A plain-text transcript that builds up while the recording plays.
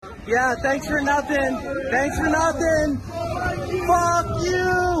Yeah, thanks for nothing. Thanks for nothing. Fuck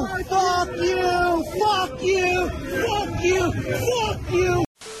you. Fuck you. Fuck you. Fuck you. Fuck you.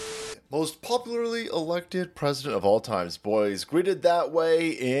 Most popularly elected president of all times, boys. Greeted that way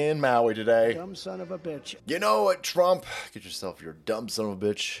in Maui today. Dumb son of a bitch. You know what, Trump? Get yourself your dumb son of a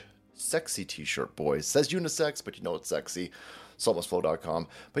bitch sexy t-shirt, boys. Says unisex, but you know it's sexy. Saltmusflow.com.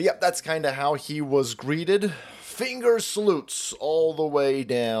 But yeah, that's kind of how he was greeted. Finger salutes all the way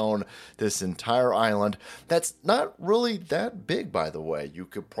down this entire island. That's not really that big, by the way. You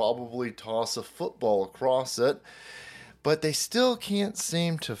could probably toss a football across it. But they still can't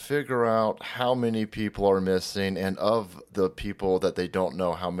seem to figure out how many people are missing, and of the people that they don't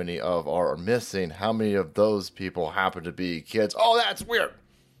know how many of are missing, how many of those people happen to be kids. Oh, that's weird.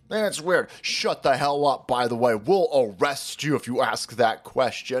 That's weird. Shut the hell up, by the way. We'll arrest you if you ask that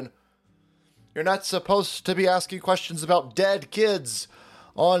question. You're not supposed to be asking questions about dead kids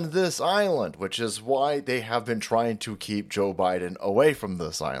on this island, which is why they have been trying to keep Joe Biden away from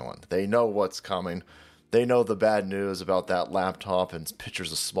this island. They know what's coming. They know the bad news about that laptop and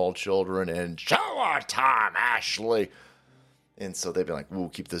pictures of small children and shower time, Ashley. And so they've been like, we'll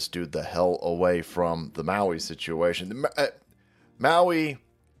keep this dude the hell away from the Maui situation. Maui,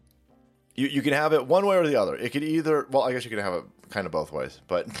 you can have it one way or the other. It could either, well, I guess you can have it kind of both ways.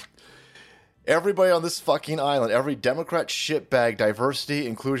 But everybody on this fucking island, every Democrat shitbag diversity,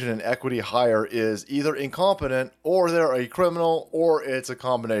 inclusion, and equity hire is either incompetent or they're a criminal or it's a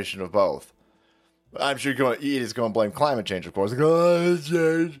combination of both. I'm sure he's going to blame climate change, of course.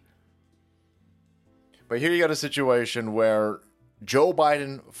 Change. But here you got a situation where Joe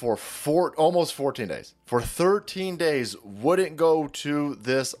Biden, for almost 14 days, for 13 days, wouldn't go to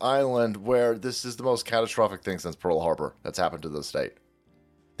this island where this is the most catastrophic thing since Pearl Harbor that's happened to the state.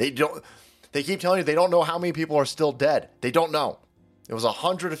 They keep telling you they don't know how many people are still dead. They don't know. It was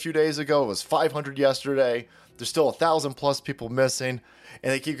 100 a few days ago. It was 500 yesterday. There's still 1,000 plus people missing.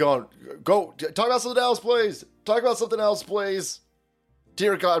 And they keep going, go, talk about something else, please. Talk about something else, please.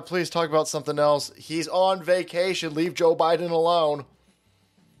 Dear God, please talk about something else. He's on vacation. Leave Joe Biden alone.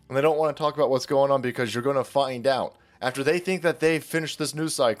 And they don't want to talk about what's going on because you're going to find out. After they think that they've finished this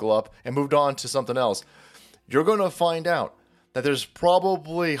news cycle up and moved on to something else, you're going to find out that there's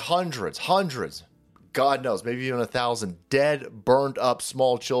probably hundreds, God knows, maybe even 1,000 dead, burned up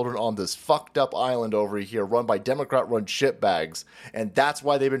small children on this fucked up island over here run by Democrat-run shitbags. And that's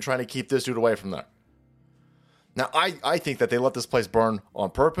why they've been trying to keep this dude away from there. Now, I think that they let this place burn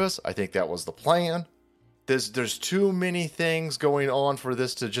on purpose. I think that was the plan. There's too many things going on for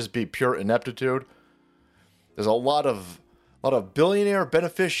this to just be pure ineptitude. There's a lot of billionaire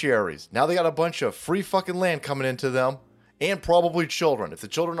beneficiaries. Now they got a bunch of free fucking land coming into them. And probably children. If the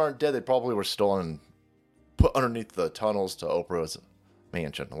children aren't dead, they probably were stolen, put underneath the tunnels to Oprah's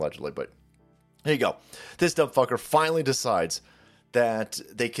mansion, allegedly. But here you go. This dumb fucker finally decides that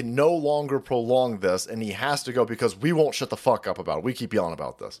they can no longer prolong this, and he has to go because we won't shut the fuck up about it. We keep yelling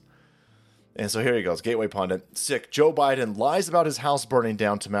about this. And so here he goes. Gateway Pundit. Sick. Joe Biden lies about his house burning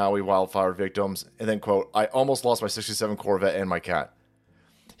down to Maui wildfire victims. And then, quote, I almost lost my 67 Corvette and my cat.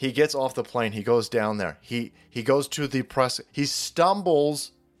 He gets off the plane. He goes down there. He goes to the press. He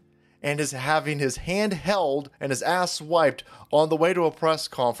stumbles and is having his hand held and his ass wiped on the way to a press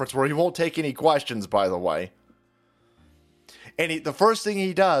conference where he won't take any questions, by the way. And the first thing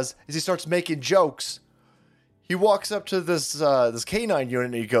he does is he starts making jokes. He walks up to this canine unit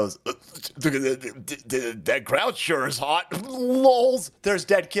and he goes, that crowd sure is hot. Lols. There's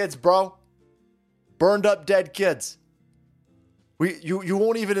dead kids, bro. Burned up dead kids. You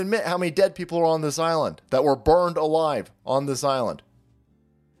won't even admit how many dead people are on this island that were burned alive on this island.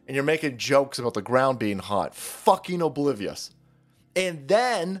 And you're making jokes about the ground being hot. Fucking oblivious. And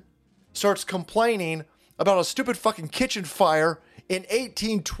then starts complaining about a stupid fucking kitchen fire in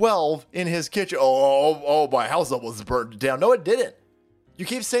 1812 in his kitchen. Oh, my house almost burned down. No, it didn't. You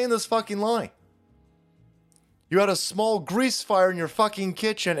keep saying this fucking lie. You had a small grease fire in your fucking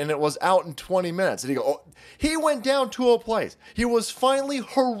kitchen and it was out in 20 minutes. And you go, oh, he went down to a place. He was finally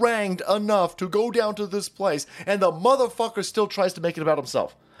harangued enough to go down to this place and the motherfucker still tries to make it about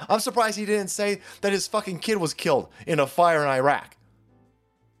himself. I'm surprised he didn't say that his fucking kid was killed in a fire in Iraq.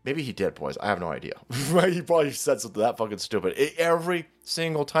 Maybe he did, boys. I have no idea. He probably said something that fucking stupid. Every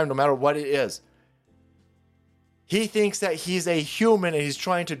single time, no matter what it is. He thinks that he's a human and he's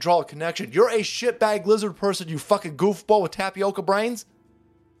trying to draw a connection. You're a shitbag lizard person, you fucking goofball with tapioca brains.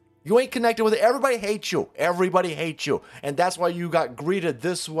 You ain't connected with it. Everybody hates you. Everybody hates you. And that's why you got greeted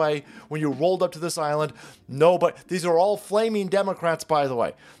this way when you rolled up to this island. No, but these are all flaming Democrats, by the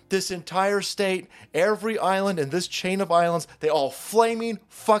way. This entire state, every island in this chain of islands, they all flaming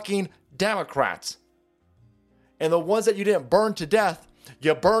fucking Democrats. And the ones that you didn't burn to death,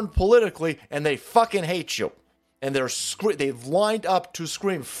 you burned politically, and they fucking hate you. And they've lined up to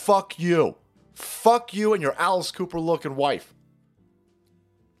scream, fuck you. Fuck you and your Alice Cooper looking wife.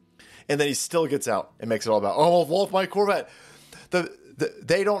 And then he still gets out and makes it all about, oh, Wolf, my Corvette.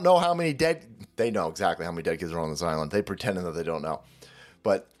 They don't know how many dead... They know exactly how many dead kids are on this island. They pretending that they don't know.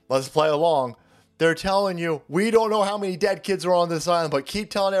 But let's play along. They're telling you, we don't know how many dead kids are on this island, but keep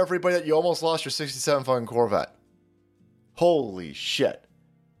telling everybody that you almost lost your 67 fucking Corvette. Holy shit.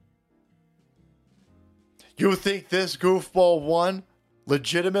 You think this goofball won?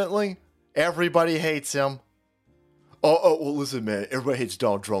 Legitimately? Everybody hates him. Well, listen, man. Everybody hates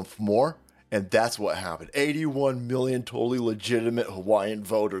Donald Trump more. And that's what happened. 81 million totally legitimate Hawaiian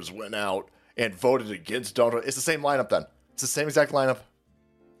voters went out and voted against Donald Trump. It's the same lineup then. It's the same exact lineup.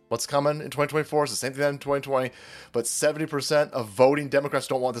 What's coming in 2024 is the same thing in 2020. But 70% of voting Democrats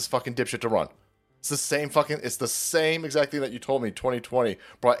don't want this fucking dipshit to run. It's the same exact thing that you told me 2020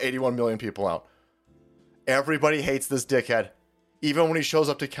 brought 81 million people out. Everybody hates this dickhead. Even when he shows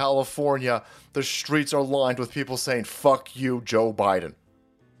up to California, the streets are lined with people saying, fuck you, Joe Biden.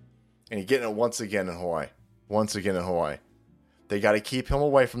 And he's getting it once again in Hawaii. They got to keep him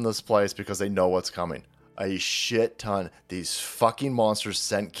away from this place because they know what's coming. A shit ton. These fucking monsters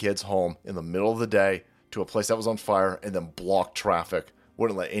sent kids home in the middle of the day to a place that was on fire and then blocked traffic.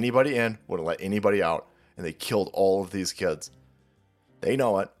 Wouldn't let anybody in, wouldn't let anybody out. And they killed all of these kids. They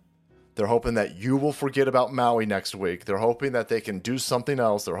know it. They're hoping that you will forget about Maui next week. They're hoping that they can do something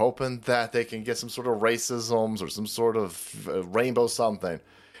else. They're hoping that they can get some sort of racisms or some sort of rainbow something.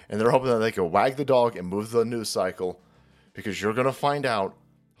 And they're hoping that they can wag the dog and move the news cycle, because you're going to find out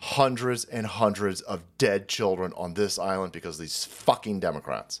hundreds and hundreds of dead children on this island because of these fucking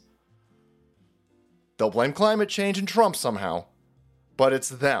Democrats. They'll blame climate change and Trump somehow, but it's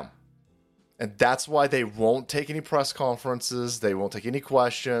them. And that's why they won't take any press conferences. They won't take any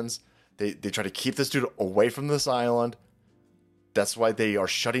questions. They try to keep this dude away from this island. That's why they are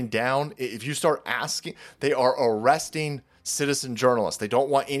shutting down. If you start asking, they are arresting citizen journalists. They don't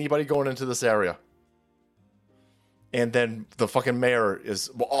want anybody going into this area. And then the fucking mayor is,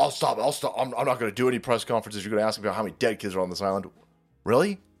 well, I'll stop. I'm not going to do any press conferences. You're going to ask me about how many dead kids are on this island.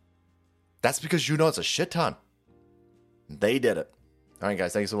 Really? That's because you know it's a shit ton. They did it. All right,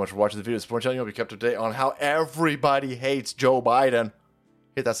 guys. Thank you so much for watching the video. Support channel. You'll be kept up to date on how everybody hates Joe Biden.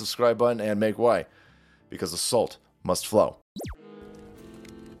 Hit that subscribe button and make way, because the salt must flow.